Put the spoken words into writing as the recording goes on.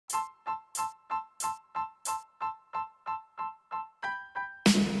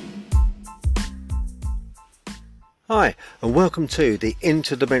Hi, and welcome to the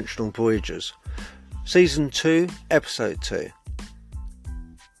Interdimensional Voyagers, Season 2, Episode 2.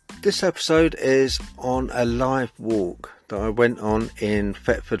 This episode is on a live walk that I went on in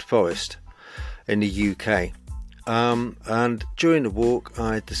Thetford Forest in the UK. And during the walk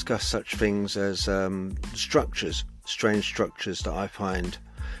I discussed such things as structures, strange structures that I find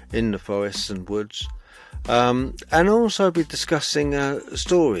in the forests and woods. And also be discussing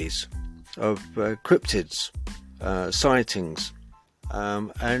stories of cryptids, sightings,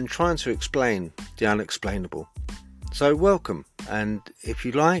 and trying to explain the unexplainable. So welcome, and if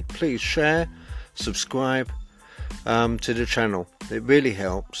you like, please share, subscribe to the channel. It really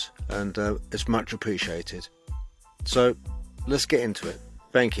helps, and it's much appreciated. So let's get into it.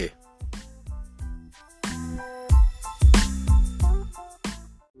 Thank you.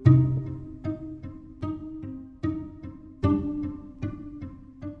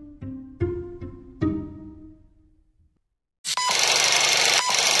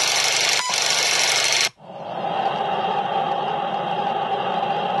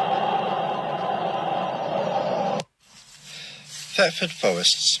 Thetford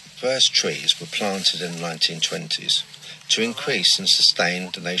Forest's first trees were planted in the 1920s to increase and sustain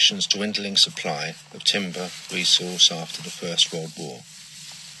the nation's dwindling supply of timber resource after the First World War.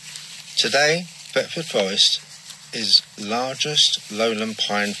 Today, Thetford Forest is the largest lowland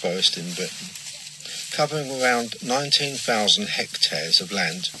pine forest in Britain, covering around 19,000 hectares of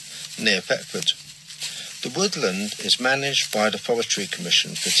land near Thetford. The woodland is managed by the Forestry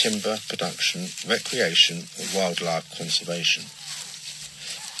Commission for timber production, recreation and wildlife conservation.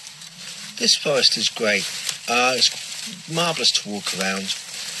 This forest is great. It's marvellous to walk around.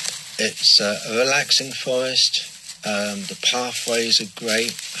 It's a relaxing forest. The pathways are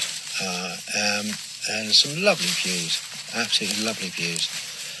great, and some lovely views. Absolutely lovely views.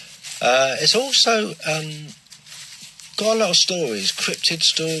 It's also got a lot of stories, cryptid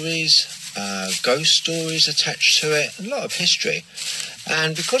stories, ghost stories attached to it, a lot of history.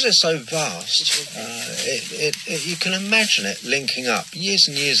 And because it's so vast, you can imagine it linking up years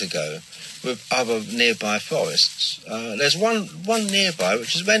and years ago with other nearby forests. There's one nearby,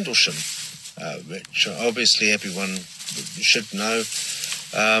 which is Rendlesham, which obviously everyone should know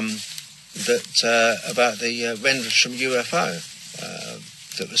about the Rendlesham UFO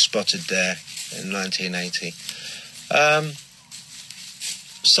that was spotted there in 1980.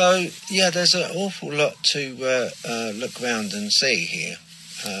 So yeah, there's an awful lot to look around and see here,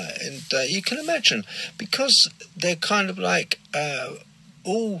 and you can imagine, because they're kind of like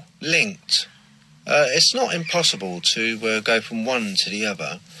all linked. It's not impossible to go from one to the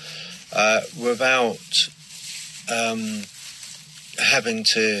other without having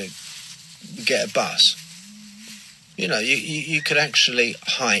to get a bus. You know, you could actually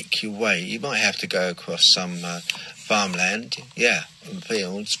hike your way. You might have to go across some farmland, and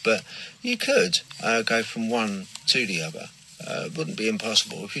fields, but you could go from one to the other. It wouldn't be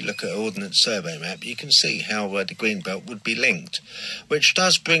impossible. If you look at an Ordnance Survey map, you can see how the green belt would be linked, which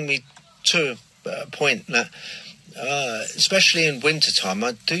does bring me to a point that, especially in winter time,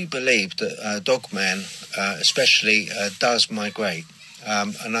 I do believe that Dogman especially does migrate,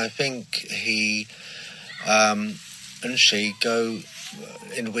 and I think he and she go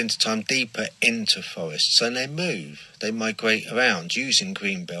in the winter time deeper into forests, and they migrate around using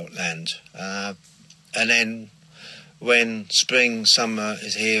greenbelt land, and then when spring, summer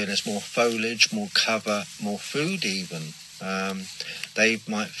is here and there's more foliage, more cover, more food even, they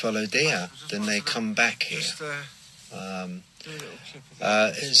might follow deer, then they come back here.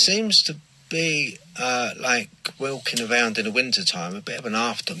 It seems to be like walking around in the winter time, a bit of an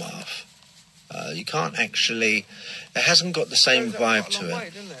aftermath. You can't actually, it hasn't got the same vibe to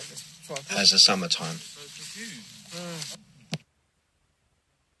it as the summertime.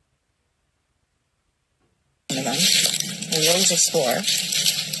 We always explore.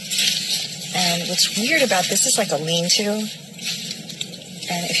 And what's weird about this is like a lean-to.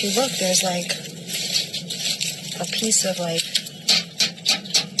 And if you look, there's like a piece of like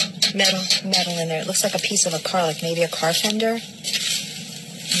metal in there. It looks like a piece of a car, like maybe a car fender.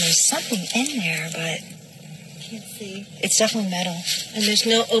 And there's something in there, but can't see. It's definitely metal. And there's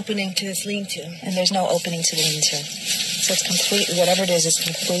no opening to this lean-to. And there's no opening to the lean-to. So it's completely, whatever it is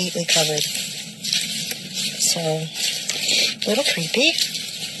completely covered. So, a little creepy,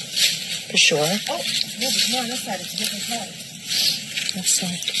 for sure. Oh, no, there's more on this side. It's a different side. This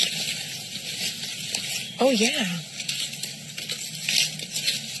side. Oh, yeah.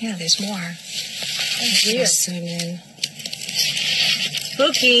 Yeah, there's more. Oh, dear. Zoom in.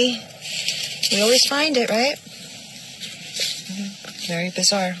 Spooky. We always find it, right? Very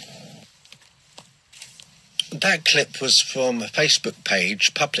bizarre. that clip was from a Facebook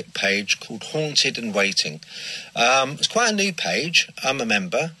page, public page, called Haunted and Waiting. It's quite a new page. I'm a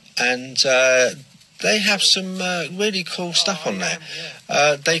member, and they have some really cool stuff on there.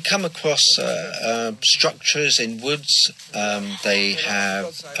 They come across structures in woods. They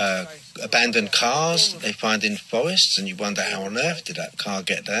have abandoned cars that they find in forests, and you wonder how on earth did that car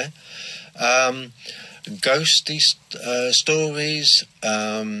get there. Ghosty stories,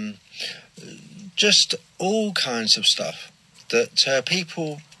 just all kinds of stuff that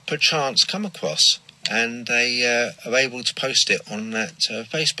people perchance come across, and they are able to post it on that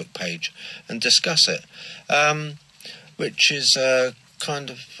Facebook page and discuss it, which is kind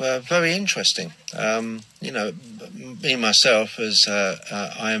of very interesting. Me myself, as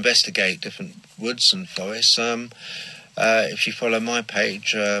I investigate different woods and forests, if you follow my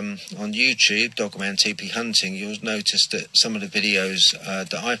page on YouTube, Dogman Teepee Hunting, you'll notice that some of the videos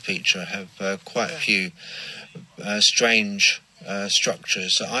that I feature have quite a few strange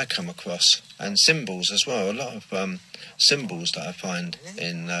structures that I come across, and symbols as well. A lot of symbols that I find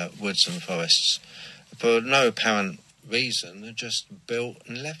in woods and forests for no apparent reason. They're just built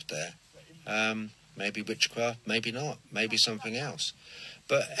and left there. Maybe witchcraft, maybe not, maybe something else.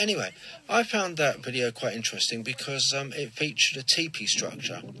 But anyway, I found that video quite interesting because it featured a teepee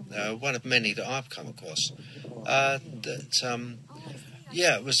structure, one of many that I've come across.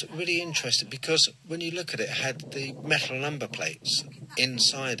 It was really interesting because when you look at it, it had the metal number plates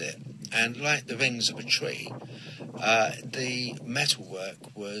inside it, and like the rings of a tree, the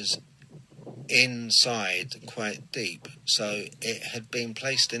metalwork was inside quite deep, so it had been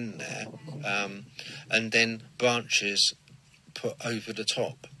placed in there, and then branches put over the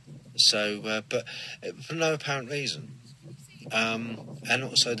top, so but for no apparent reason, and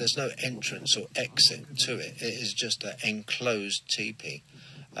also there's no entrance or exit to it. It is just an enclosed teepee.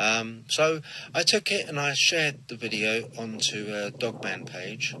 So I took it and I shared the video onto a Dogman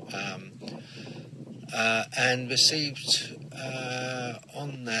page, and received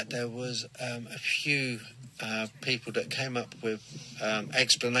on that there was a few people that came up with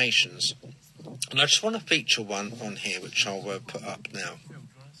explanations. And I just want to feature one on here, which I'll put up now.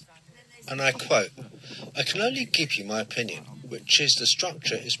 And I quote, "I can only give you my opinion, which is the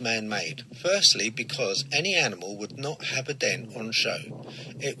structure is man-made. Firstly, because any animal would not have a den on show.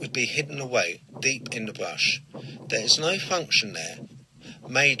 It would be hidden away, deep in the brush. There is no function there.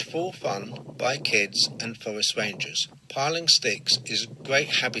 Made for fun by kids and forest rangers. Piling sticks is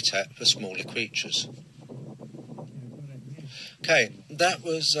great habitat for smaller creatures." Okay, that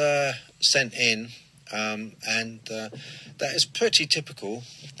was sent in, and that is pretty typical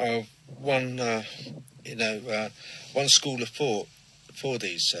of one school of thought for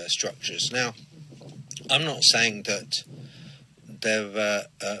these structures. Now, I'm not saying that they're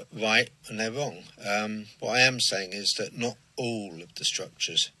right and they're wrong. What I am saying is that not all of the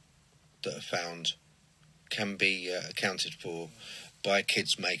structures that are found can be accounted for by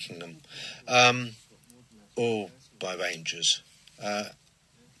kids making them, or by rangers.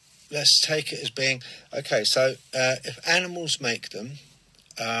 Let's take it as being, okay, so if animals make them,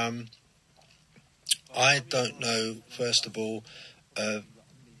 I don't know, first of all,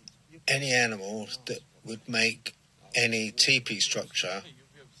 any animal that would make any teepee structure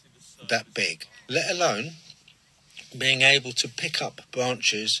that big, let alone being able to pick up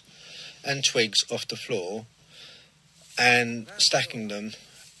branches and twigs off the floor and stacking them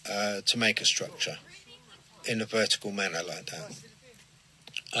to make a structure in a vertical manner like that.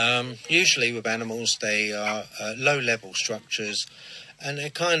 Usually with animals, they are low-level structures, and they're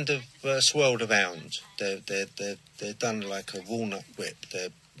kind of swirled around. They're done like a walnut whip.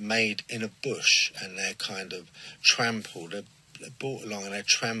 They're made in a bush, and they're kind of trampled. They're brought along and they're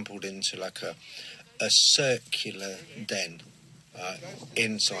trampled into like a circular den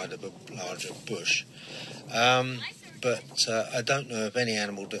inside of a larger bush. But I don't know of any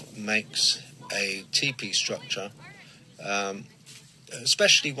animal that makes a teepee structure,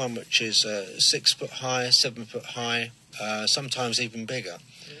 especially one which is 6 foot high, 7 foot high, sometimes even bigger.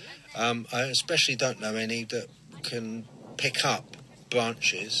 I especially don't know any that can pick up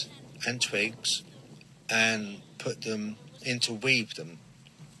branches and twigs and put them interweave them,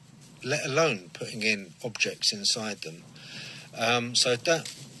 let alone putting in objects inside them. So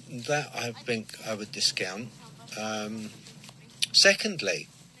that I think I would discount. Secondly,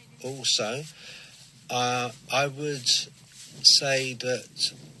 also, I would say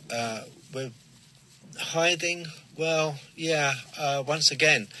that with hiding, well, yeah, once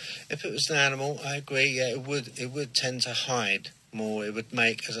again, if it was an animal, I agree, yeah, it would tend to hide more. It would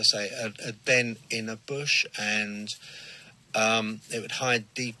make, as I say, a den in a bush, and it would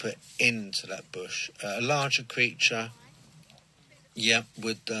hide deeper into that bush. A larger creature,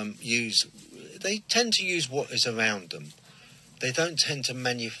 would use. They tend to use what is around them. They don't tend to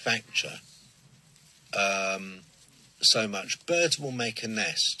manufacture so much. Birds will make a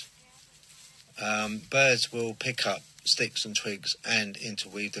nest. Birds will pick up sticks and twigs and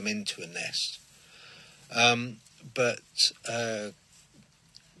interweave them into a nest. But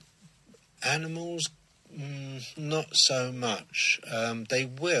animals, not so much. They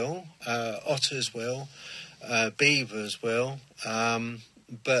will, otters will, beavers will,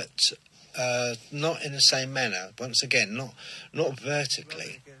 but not in the same manner. Once again, not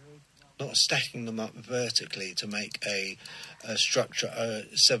vertically, not stacking them up vertically to make a structure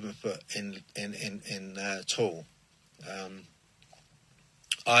 7 foot in tall.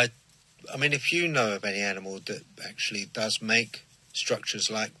 I mean, if you know of any animal that actually does make structures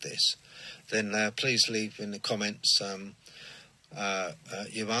like this, then please leave in the comments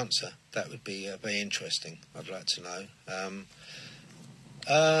your answer. That would be very interesting. I'd like to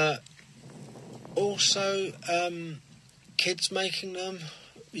know. Also, kids making them.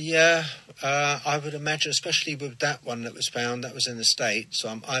 Yeah, I would imagine, especially with that one that was found, that was in the States.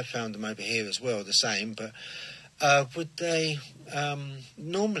 So I found them over here as well, the same. But would they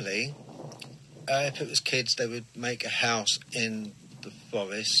normally, if it was kids, they would make a house in the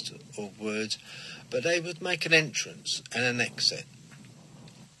forest or wood, but they would make an entrance and an exit,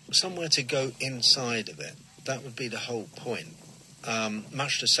 somewhere to go inside of it. That would be the whole point.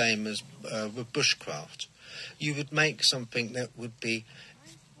 Much the same as with bushcraft. You would make something that would be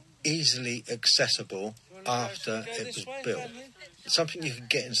easily accessible after it was built. Something you could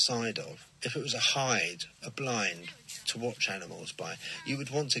get inside of. If it was a hide, a blind to watch animals by, you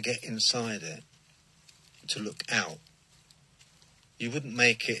would want to get inside it to look out. You wouldn't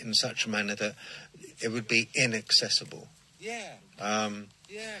make it in such a manner that it would be inaccessible.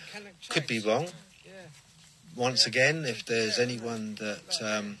 Could be wrong. Once again, if there's anyone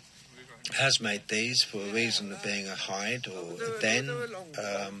that has made these for a reason of being a hide or a den,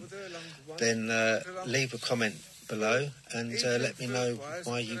 then leave a comment below and let me know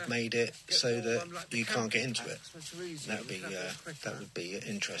why you've made it so that you can't get into it. That would be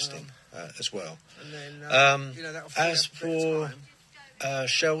interesting as well. As for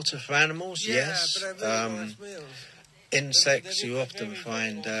shelter for animals, yes. Insects, you often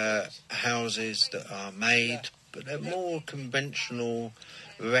find houses that are made, but they're more conventional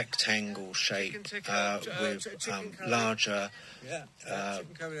rectangle shape with larger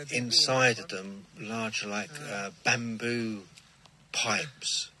inside of them, larger like bamboo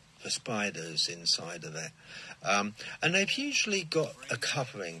pipes for spiders inside of it, and they've usually got a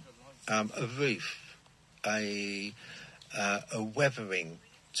covering, a roof, a weathering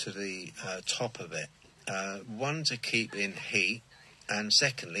to the top of it. One, to keep in heat, and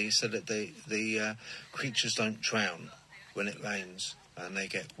secondly, so that the creatures don't drown when it rains and they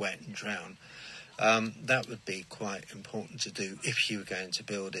get wet and drown. That would be quite important to do if you were going to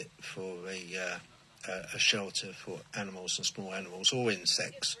build it for a shelter for animals and small animals or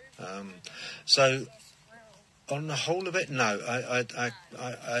insects. So, on the whole of it, no. I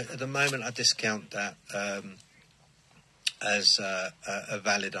at the moment I discount that as a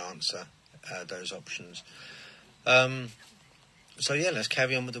valid answer. Those options. So yeah, let's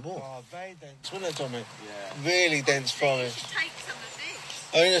carry on with the walk. Oh, very dense, wasn't it, Dominic? Yeah. Really dense forest. You should take some of this.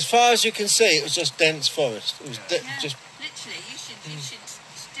 I mean, as far as you can see, it was just dense forest. It was just. Literally, you should take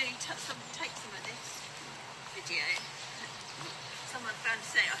some of this video. Someone found a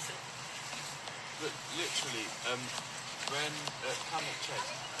set. I saw. But literally, when Camet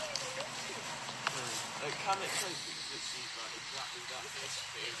Chase, Camet Chase is literally like exactly that.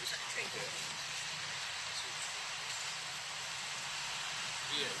 It was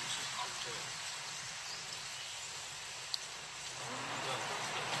yeah, it was just up to it.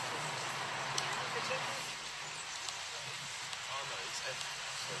 Oh no, it's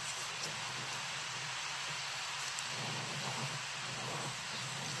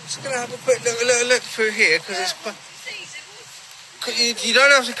Just going to have a quick look through here because it's. You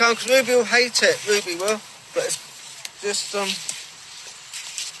don't have to come because Ruby will hate it. Ruby will, but it's just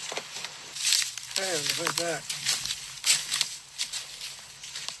Hang on, look at that.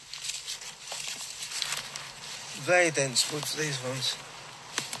 Very dense woods, these ones.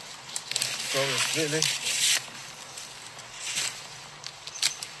 Forest, really.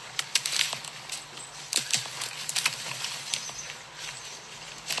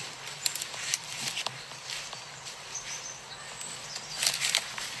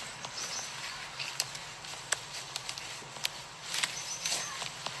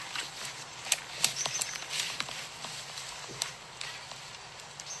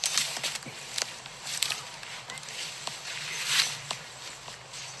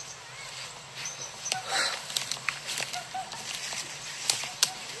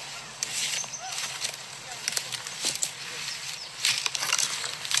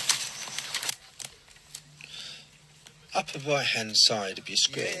 upper right-hand side of your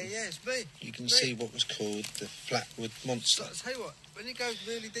screen, Yeah, it's me. you can see what was called the Flatwood Monster. I'll tell you what, when it goes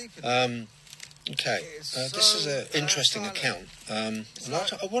really deep in Okay, this is an interesting account. And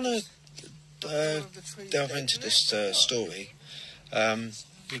I want to delve into this story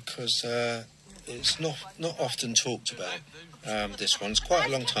because it's not often talked about. This one's quite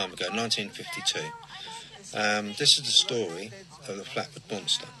a long time ago, 1952. This is the story of the Flatwood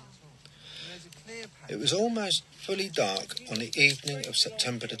Monster. It was almost fully dark on the evening of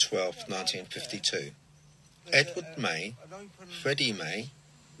September the 12th, 1952. Edward May, Freddie May,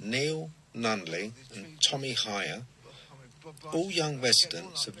 Neil Nunley and Tommy Hire, all young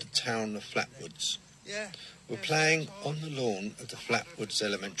residents of the town of Flatwoods, were playing on the lawn of the Flatwoods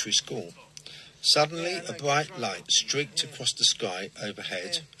Elementary School. Suddenly, a bright light streaked across the sky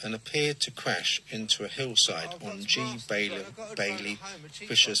overhead and appeared to crash into a hillside on G. Bailey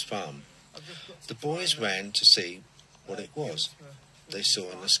Fisher's farm. The boys ran to see what it was they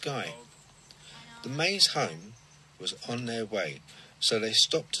saw in the sky. The Mays' home was on their way, so they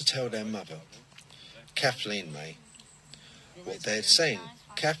stopped to tell their mother, Kathleen May, what they had seen.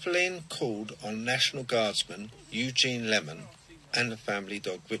 Kathleen called on National Guardsman Eugene Lemon and the family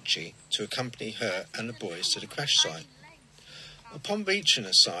dog Richie to accompany her and the boys to the crash site. Upon reaching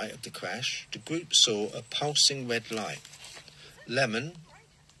the site of the crash, the group saw a pulsing red light. Lemon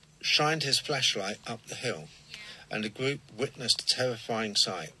shined his flashlight up the hill, and the group witnessed a terrifying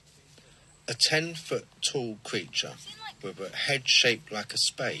sight. A 10-foot tall creature with a head shaped like a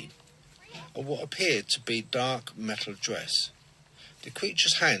spade, and what appeared to be dark metal dress. The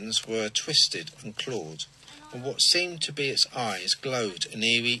creature's hands were twisted and clawed, and what seemed to be its eyes glowed an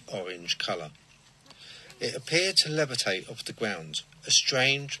eerie orange colour. It appeared to levitate off the ground. A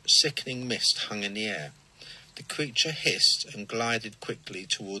strange, sickening mist hung in the air. The creature hissed and glided quickly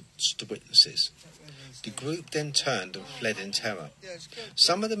towards the witnesses. The group then turned and fled in terror.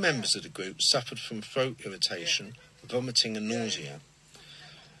 Some of the members of the group suffered from throat irritation, vomiting and nausea,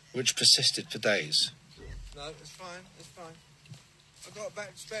 which persisted for days. No, it's fine. I've got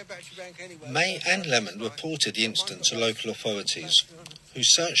a spare battery bank anyway. May and Lemon reported the incident to local authorities, who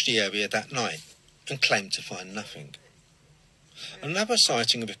searched the area that night and claimed to find nothing. Another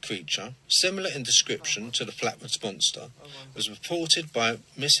sighting of a creature, similar in description to the Flatwoods Monster, was reported by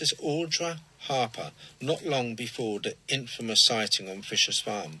Mrs. Audra Harper not long before the infamous sighting on Fisher's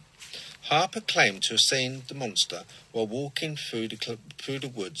Farm. Harper claimed to have seen the monster while walking through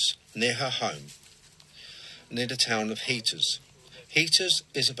the woods near her home, near the town of Heaters. Heaters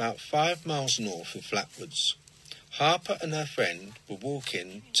is about 5 miles north of Flatwoods. Harper and her friend were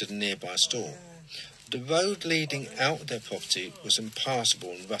walking to the nearby store. The road leading out of their property was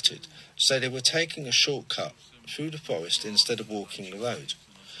impassable and rutted, so they were taking a shortcut through the forest instead of walking the road,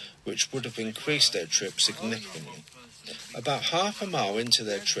 which would have increased their trip significantly. About half a mile into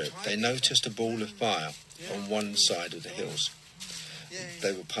their trip, they noticed a ball of fire on one side of the hills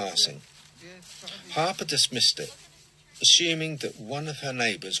they were passing. Harper dismissed it, assuming that one of her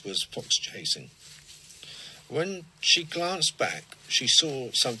neighbours was fox chasing. When she glanced back, she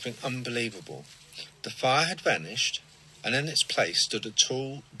saw something unbelievable. The fire had vanished, and in its place stood a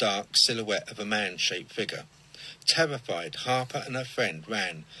tall, dark silhouette of a man-shaped figure. Terrified, Harper and her friend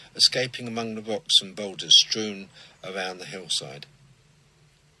ran, escaping among the rocks and boulders strewn around the hillside.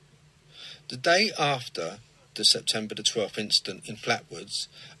 The day after the September the 12th incident in Flatwoods,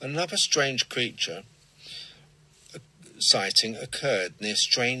 another strange creature sighting occurred near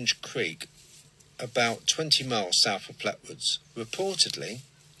Strange Creek, about 20 miles south of Flatwoods. Reportedly,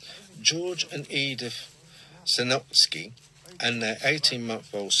 George and Edith Sinotsky and their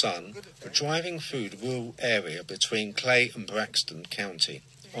 18-month-old son were driving through the rural area between Clay and Braxton County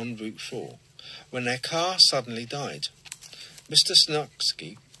on Route 4 when their car suddenly died. Mr.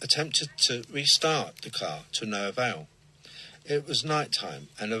 Sinotsky attempted to restart the car to no avail. It was night time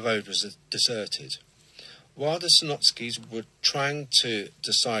and the road was deserted. While the Sinotskys were trying to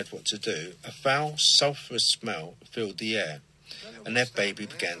decide what to do, a foul, sulphurous smell filled the air, and their baby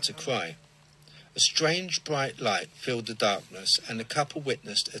began to cry. A strange bright light filled the darkness, and the couple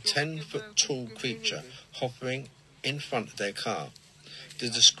witnessed a 10-foot tall creature hovering in front of their car. The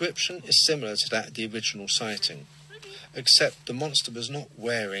description is similar to that of the original sighting, except the monster was not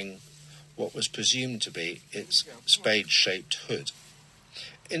wearing what was presumed to be its spade-shaped hood.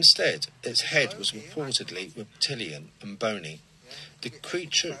 Instead, its head was reportedly reptilian and bony. The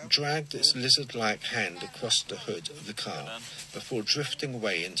creature dragged its lizard-like hand across the hood of the car before drifting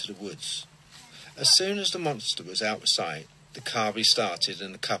away into the woods. As soon as the monster was out of sight, the car restarted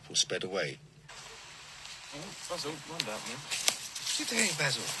and the couple sped away. Basil, wind up, man. What are you doing,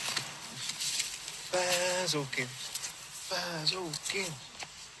 Basil? Basil, kid. Fires all again.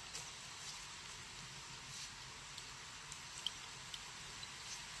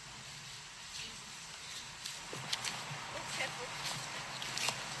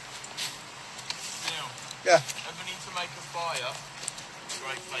 Neil, Yeah. ever need to make a fire?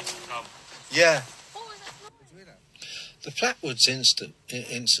 Great place to come. Yeah. The Flatwoods incident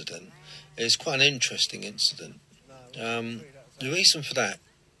is quite an interesting incident. The reason for that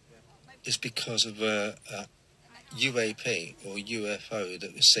is because of a UAP or UFO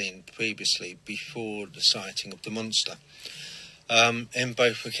that was seen previously before the sighting of the monster in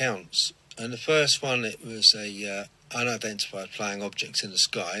both accounts. And the first one, it was a unidentified flying object in the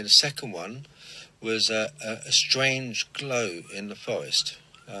sky. The second one was a strange glow in the forest,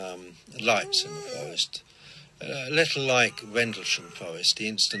 lights in the forest. A little like Rendlesham Forest, the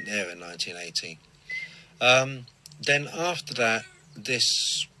incident there in 1980. Then after that,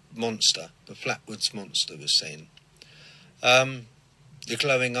 this monster, the Flatwoods monster, was seen. The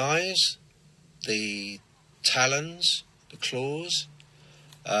glowing eyes, the talons, the claws,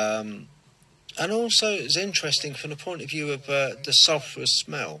 and also it's interesting from the point of view of the sulphurous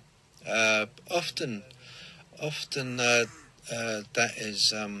smell. Often that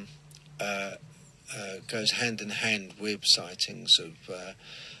is goes hand in hand with sightings of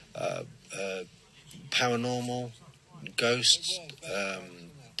paranormal, ghosts,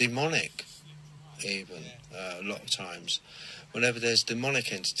 demonic, even a lot of times. Whenever there's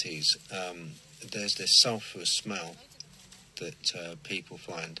demonic entities, there's this sulphurous smell that people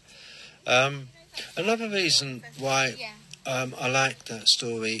find. Another reason why I like that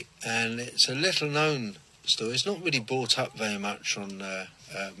story, and it's a little known story, it's not really brought up very much on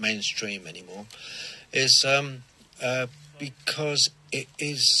mainstream anymore, is because it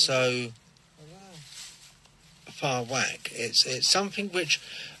is so far whack. It's something which,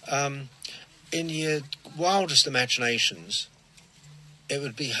 in your wildest imaginations, it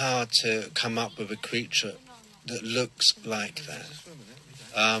would be hard to come up with a creature that looks like that.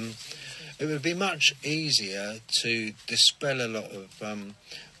 It would be much easier to dispel a lot of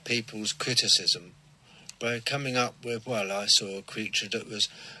people's criticism by coming up with, well, I saw a creature that was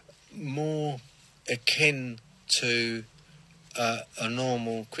more akin to a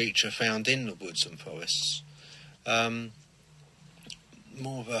normal creature found in the woods and forests,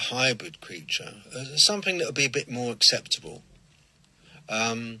 more of a hybrid creature, something that would be a bit more acceptable,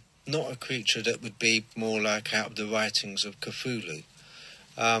 not a creature that would be more like out of the writings of Cthulhu,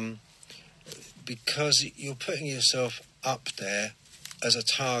 because you're putting yourself up there as a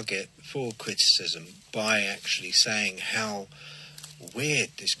target for criticism by actually saying how weird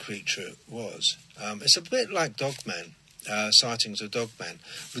this creature was. It's a bit like Dogman, sightings of Dogman,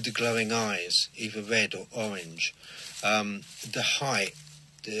 with the glowing eyes, either red or orange. The height,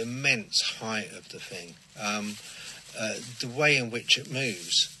 the immense height of the thing, the way in which it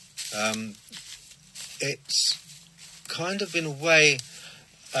moves. It's kind of, in a way,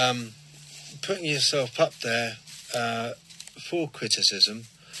 putting yourself up there for criticism,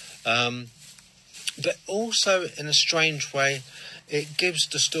 but also, in a strange way, it gives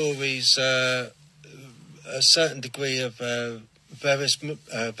the stories a certain degree of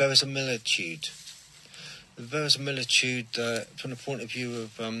verisimilitude. Verisimilitude from the point of view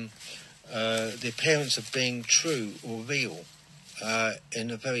of the appearance of being true or real, in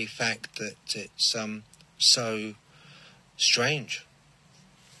the very fact that it's so strange.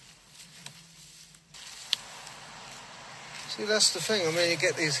 See, that's the thing. I mean, you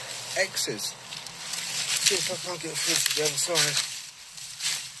get these X's. See if I can't get through to the other side.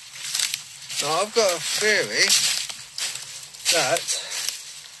 Now, I've got a theory that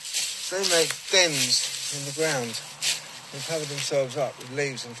they make dens in the ground and cover themselves up with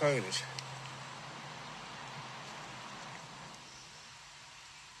leaves and foliage.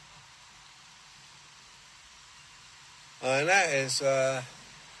 And that is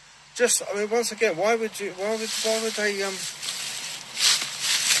just, I mean, once again, why would they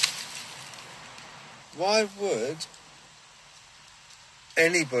why would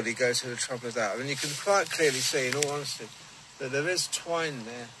anybody go to the trouble of that? I mean, you can quite clearly see, in all honesty, that there is twine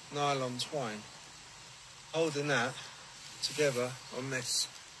there, nylon twine, holding that together on this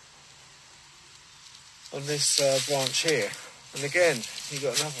branch here. And again, you've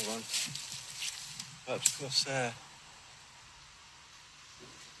got another one up across there.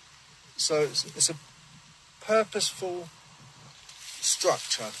 So it's a purposeful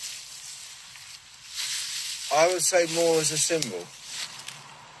structure. I would say more as a symbol.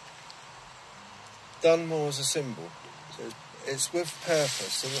 Done more as a symbol. So it's with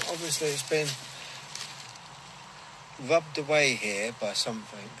purpose, and obviously it's been rubbed away here by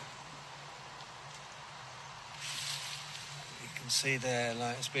something. see there,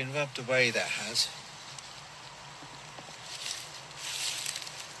 like it's been rubbed away, that has.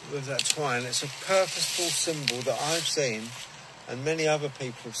 With that twine, it's a purposeful symbol that I've seen and many other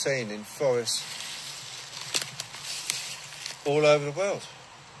people have seen in forests all over the world.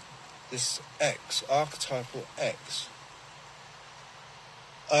 This X, archetypal X.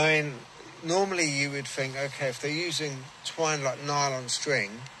 I mean, normally you would think, okay, if they're using twine like nylon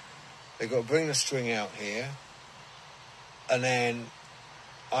string, they've got to bring the string out here, and then,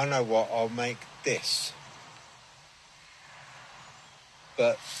 I know what, I'll make this.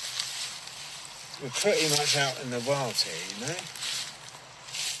 But we're pretty much out in the wild here, you know?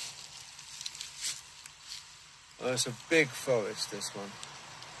 Oh, it's a big forest, this one.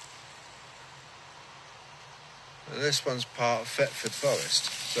 And this one's part of Thetford Forest,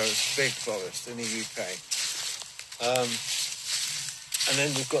 so it's a big forest in the UK. And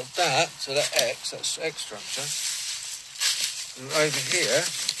then we've got that, so that X, that's X structure. And over here,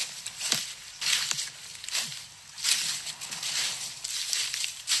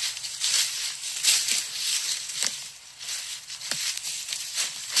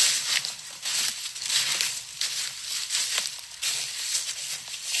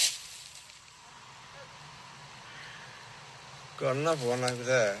 got another one over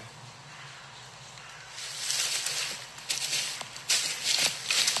there.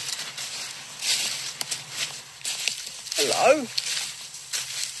 Hello.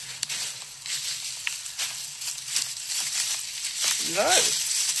 Hello.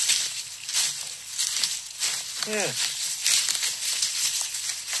 Yeah.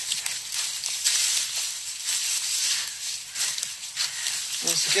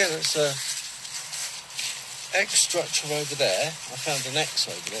 Once again, it's a X structure over there. I found an X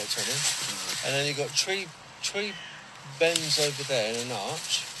over there, Tommy. And then you've got tree bends over there in an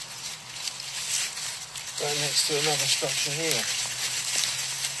arch. Right next to another structure here.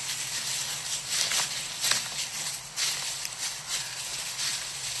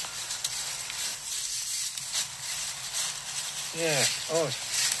 Yeah, odd.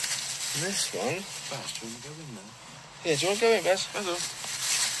 And this one. Baz, do you want to go in there? Yeah, do you want to go in, Baz? Hello.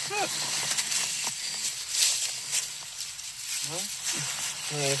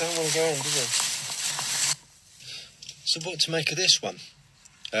 No, you don't want to go in, do you? So what to make of this one?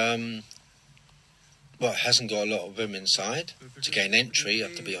 Well, it hasn't got a lot of room inside. To gain entry, you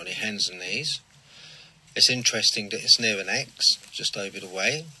have to be on your hands and knees. It's interesting that it's near an X, just over the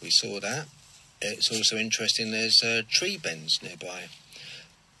way. We saw that. It's also interesting there's tree bends nearby.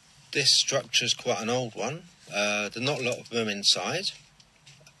 This structure's quite an old one. There's not a lot of room inside.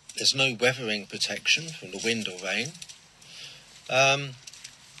 There's no weathering protection from the wind or rain.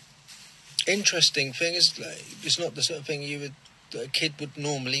 Interesting thing is, it's not the sort of thing that a kid would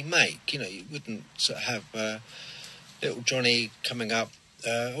normally make. You know, you wouldn't sort of have little Johnny coming up,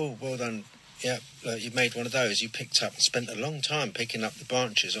 oh, well done, yeah, you made one of those. You picked up, spent a long time picking up the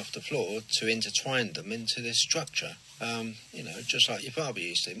branches off the floor to intertwine them into this structure. You know, just like your father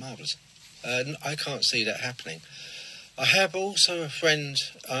used to, marvellous. I can't see that happening. I have also a friend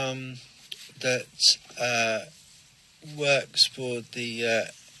that works for the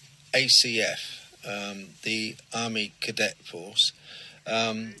ACF, the Army Cadet Force.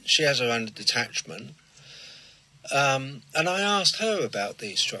 She has her own detachment. And I asked her about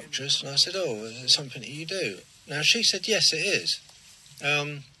these structures, and I said, oh, is it something that you do? Now, she said, yes, it is.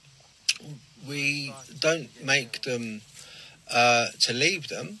 We don't make them to leave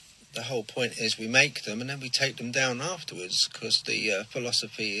them. The whole point is we make them and then we take them down afterwards, because the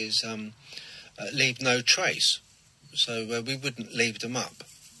philosophy is leave no trace. So we wouldn't leave them up.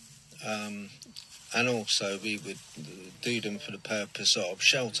 And also we would do them for the purpose of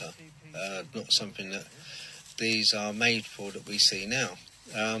shelter, not something that these are made for that we see now.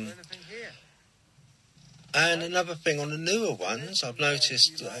 And another thing, on the newer ones, I've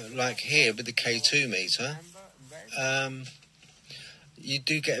noticed, like here with the K2 meter, you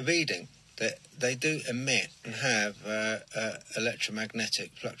do get a reading that they do emit and have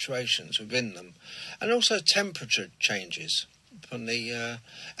electromagnetic fluctuations within them, and also temperature changes. From the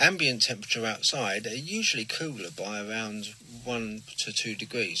ambient temperature outside, they're usually cooler by around 1 to 2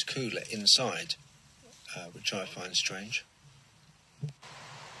 degrees cooler inside, which I find strange.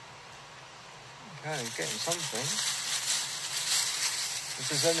 Okay, getting something. If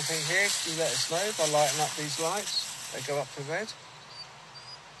there's anything here, can you let us know by lighting up these lights? They go up to red.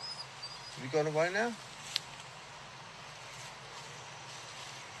 Have you gone away now?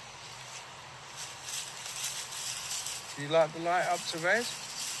 Do you like the light up to red?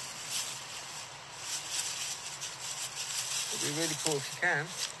 It'd be really cool if you can.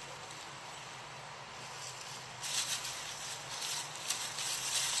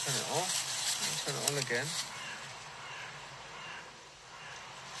 turn it off. Turn it on again.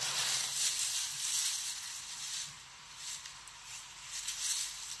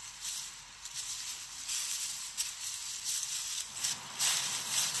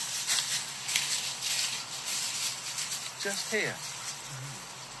 Just here.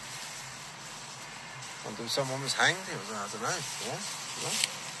 Wonder if someone was hanged. It was, I don't know. Yeah. No?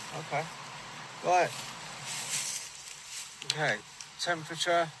 Okay. Right. Okay.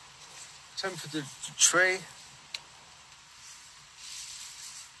 Temperature of the tree.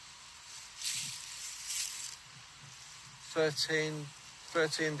 13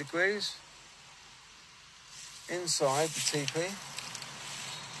 degrees. Inside the teepee.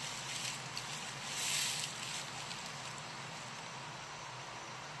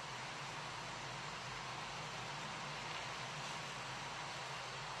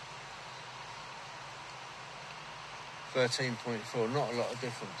 .4, not a lot of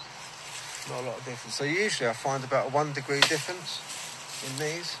difference. So usually I find about a 1 degree difference in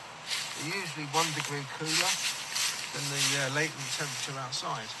these. They're usually 1 degree cooler than the latent temperature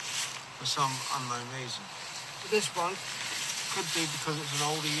outside for some unknown reason. But this one could be because it's an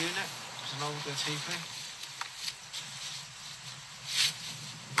older unit, it's an older teepee.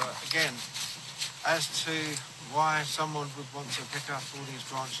 But again, as to why someone would want to pick up all these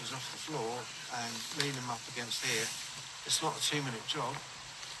branches off the floor and lean them up against here, it's not a 2-minute job.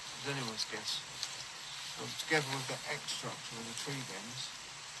 It's anyone's guess. Together with the X structure and the tree bends,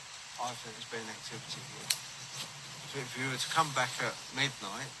 I think there's been activity here. So if you were to come back at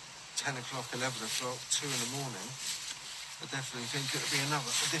midnight, 10 o'clock, 11 o'clock, 2 in the morning, I definitely think it would be a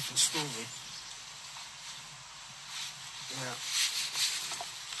different story. Yeah.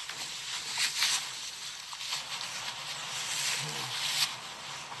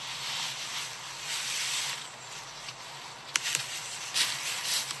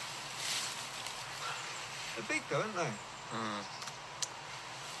 They're big though, aren't they?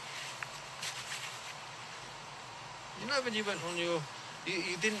 You know when you went on your...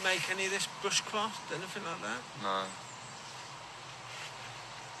 You didn't make any of this bushcraft, anything like that? No.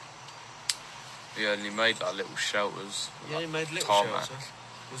 We only made like little shelters. You only made little tarmac. shelters?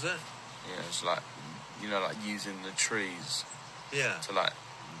 Was it? Yeah, it's like, you know, like using the trees Yeah. to like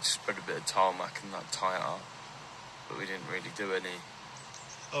spread a bit of tarmac and like tie it up. But we didn't really do any.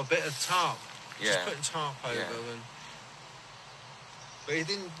 Oh, a bit of tarp. Yeah. Just putting tarp over Yeah. and... But he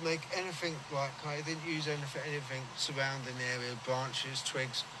didn't make anything like... He didn't use anything surrounding the area, branches,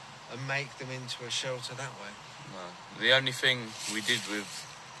 twigs, and make them into a shelter that way. No. The only thing we did with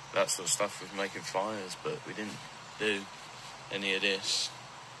that sort of stuff was making fires, but we didn't do any of this.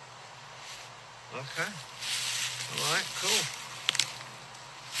 Okay. All right, cool.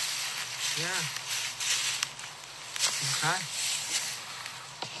 Yeah. Okay.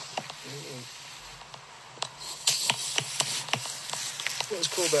 What's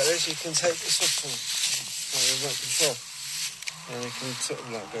cool about this, you can take this off like remote control, and you can sort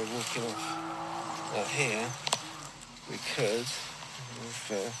of like go walking off. Like here, we could, with,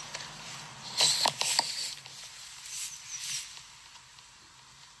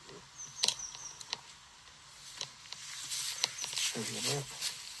 show you that.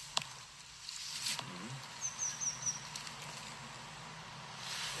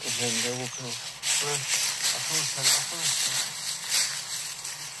 And then go walking off. Well, I can't turn it off first.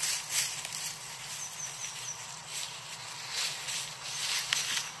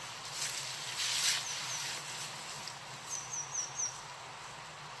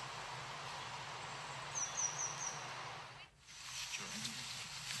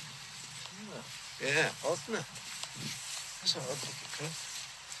 Yeah, odd, isn't it? That's how I'd think it could.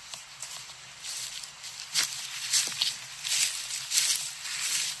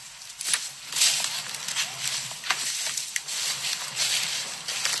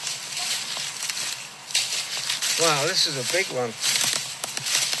 Wow, this is a big one.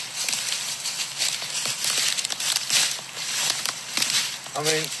 I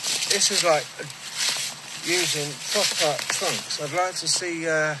mean, this is like using proper trunks. I'd like to see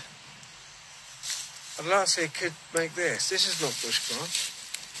a kid make this. This is not bushcraft.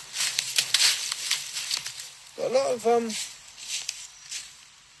 But a lot of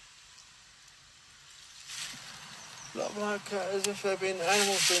like as if they've been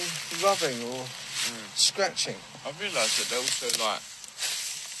animals been rubbing or scratching. I've realised that they're also like,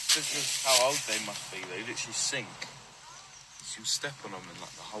 because of how old they must be, they literally sink. So you step on them and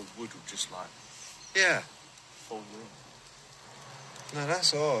like the whole wood will just like fall in. No,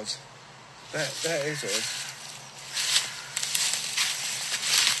 that's odd. That is odd.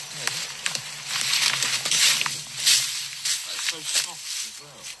 It's so soft as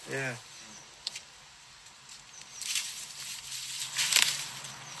well. Yeah.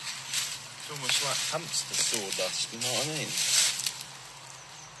 It's almost like hamster sawdust, you know what I mean?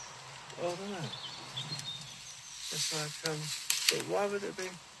 Oh, I don't know. It's like, but why would it be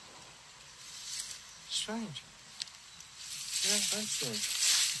strange? Yeah, very strange.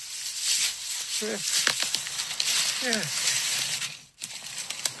 Yeah. Yeah.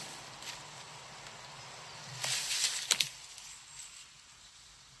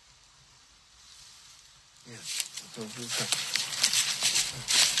 Yeah. Don't do that.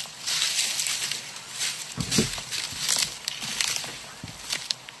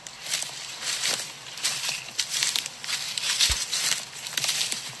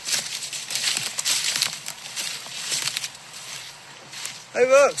 Hey,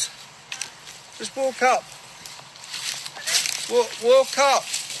 Works. Just walk up. Walk up.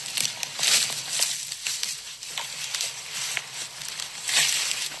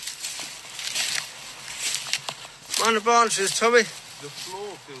 Mind the branches, Tommy. The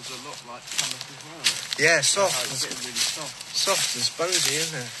floor feels a lot like hammock as well. Yeah, soft. Oh, it's getting really soft. Soft and spongy,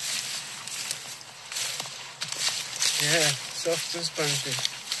 isn't it? Yeah, soft and spongy.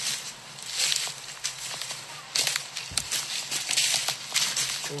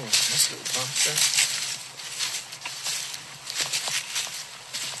 Oh, nice little bunch there.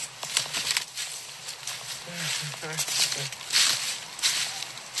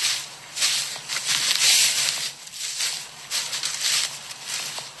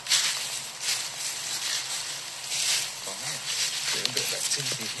 Getting a bit of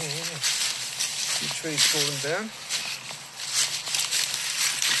activity here, yeah. A few trees falling down.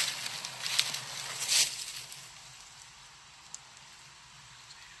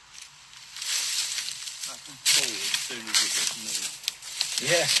 That can fall as soon as it gets moved.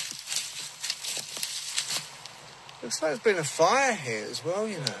 Yeah. Looks like there's been a fire here as well,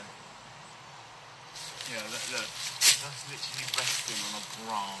 you know. Yeah, look. That's literally resting on a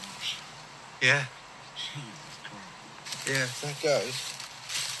branch. Yeah. Jesus Christ. Yeah, that goes.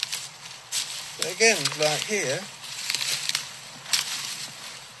 But again, like here,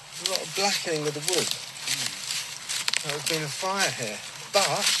 there's a lot of blackening of the wood. There's been a fire here. But,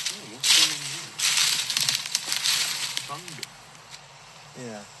 Oh, what's going on here? Thunder.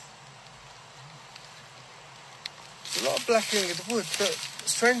 yeah. There's a lot of blackening of the wood, but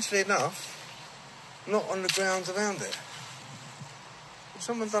strangely enough, not on the ground around it. If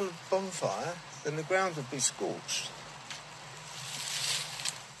someone done a bonfire, then the ground would be scorched.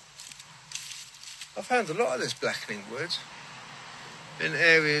 I found a lot of this blackening wood in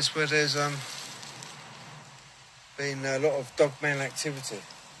areas where there's been a lot of Dogman activity.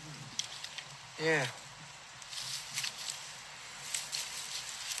 Yeah.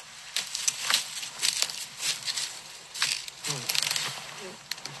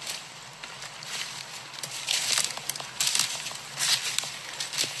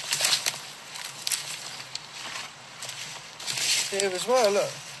 Here as well,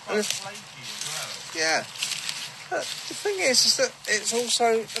 look. And Quite flaky as well. yeah. But the thing is that it's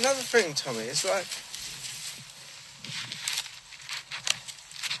also another thing, Tommy. It's like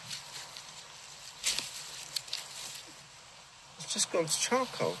it's just gone to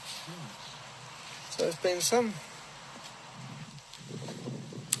charcoal. So there's been some.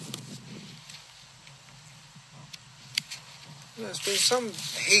 There's been some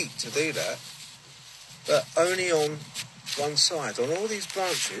heat to do that, but only on one side. On all these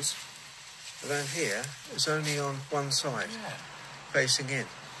branches around here, it's only on one side, facing in.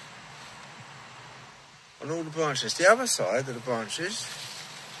 On all the branches. The other side of the branches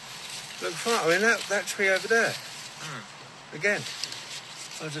look fine. I mean, that tree over there. Again,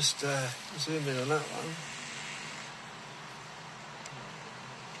 I'll just zoom in on that one.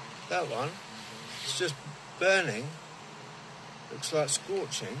 That one, it's just burning. Looks like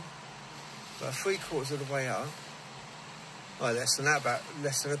scorching. About 3/4 of the way up. Oh, less than that, about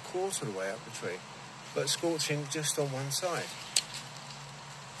less than 1/4 of the way up the tree. But scorching just on one side.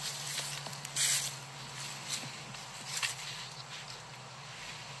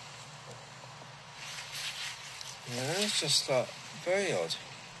 Yeah, it's just like very odd.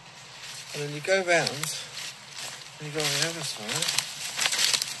 And then you go round and you go on the other side.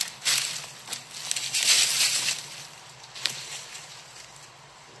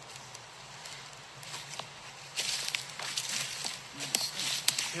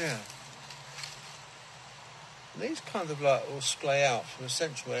 Yeah. And these kind of like all splay out from the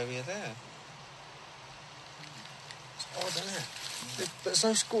central area there. It's odd, isn't it? But there's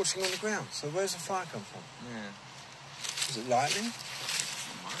no scorching on the ground, so where's the fire come from? Yeah. Is it lightning?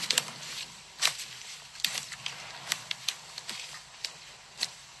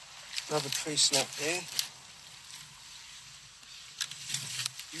 Another tree snap here.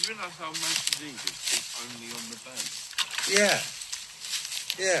 You realise how most of these is only on the base? Yeah.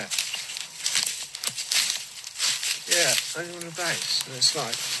 Yeah. Yeah, only on the base. And it's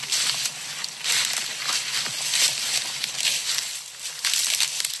like...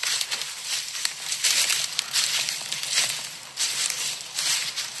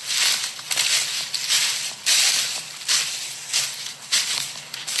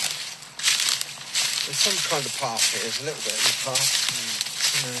 There's some kind of path here. There's a little bit of a path.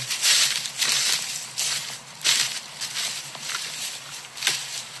 You know.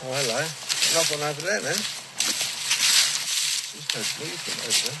 Oh, hello. Another one over there then. There's no movement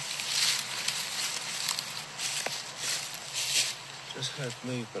over there. Just heard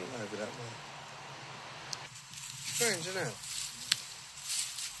movement over that way. Strange, isn't it?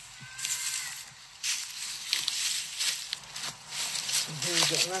 And here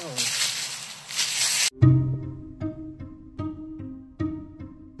we've got another one.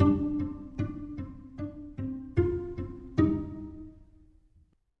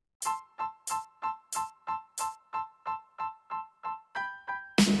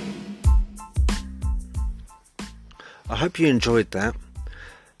 I hope you enjoyed that.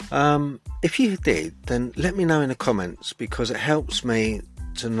 If you did, then let me know in the comments, because it helps me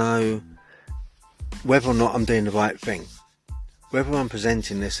to know whether or not I'm doing the right thing, whether I'm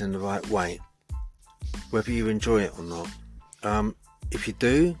presenting this in the right way, whether you enjoy it or not. If you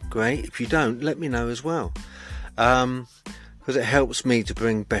do, great. If you don't, let me know as well, because it helps me to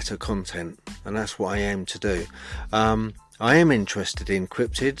bring better content, and that's what I aim to do. I am interested in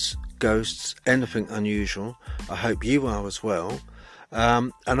cryptids, ghosts, anything unusual. I hope you are as well.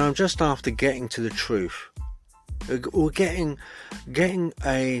 And I'm just after getting to the truth, or getting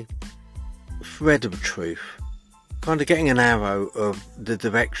a thread of truth, kind of getting an arrow of the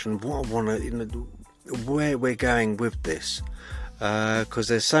direction of what I want to, you know, where we're going with this, because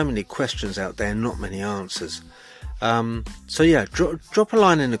there's so many questions out there, not many answers. So yeah, drop a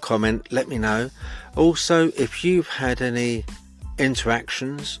line in the comment, let me know. Also, if you've had any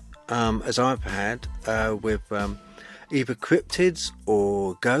interactions as I've had with either cryptids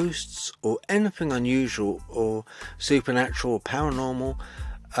or ghosts or anything unusual or supernatural or paranormal,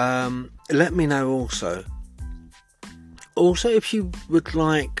 let me know also. Also, if you would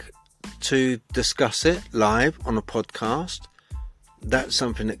like to discuss it live on a podcast, that's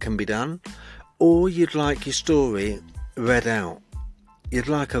something that can be done. Or you'd like your story read out, you'd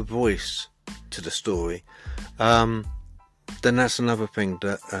like a voice to the story, then that's another thing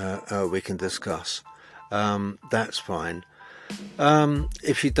that we can discuss. That's fine.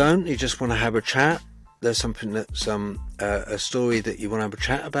 If you don't, you just want to have a chat, there's something that's a story that you want to have a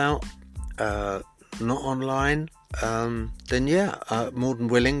chat about, not online, then yeah, more than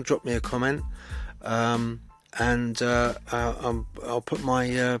willing, drop me a comment, and I'll put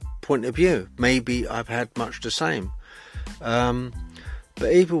my point of view. Maybe I've had much the same,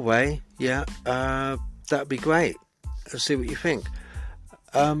 but either way, yeah, that'd be great. Let's see what you think.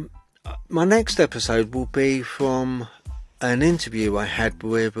 My next episode will be from an interview I had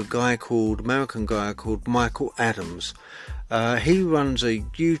with American guy called Michael Adams. He runs a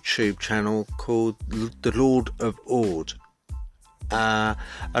YouTube channel called The Lord of Ord, and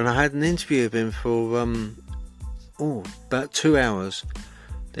I had an interview with him for about 2 hours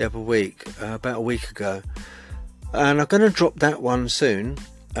the other week, about a week ago, and I'm going to drop that one soon,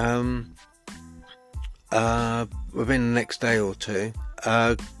 within the next day or two.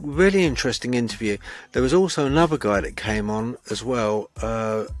 Really interesting interview. There was also another guy that came on as well,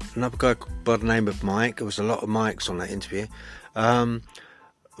 another guy by the name of Mike. There was a lot of Mikes on that interview, from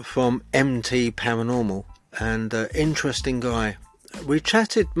MT Paranormal, and interesting guy. We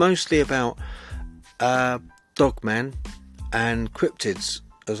chatted mostly about Dogman and cryptids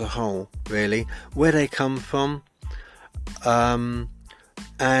as a whole, really, where they come from, and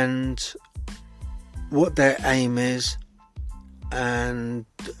what their aim is, and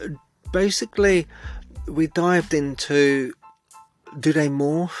basically we dived into, do they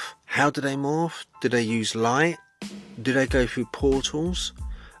morph, how do they morph, do they use light, do they go through portals?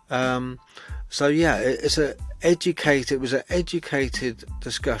 So yeah, it was an educated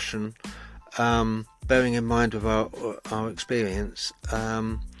discussion, bearing in mind of our experience,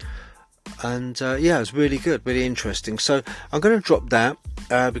 and yeah, it was really good, really interesting. So I'm going to drop that,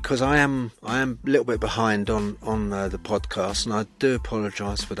 because I am a little bit behind on the podcast, and I do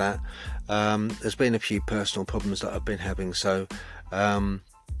apologise for that. There's been a few personal problems that I've been having, so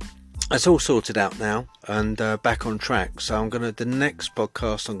it's all sorted out now and back on track. So the next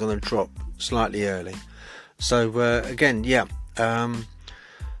podcast I'm going to drop slightly early. So again, yeah,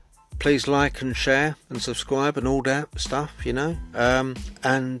 please like and share and subscribe and all that stuff, you know.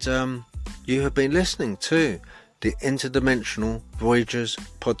 And you have been listening to the Interdimensional Voyagers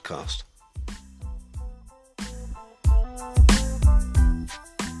podcast.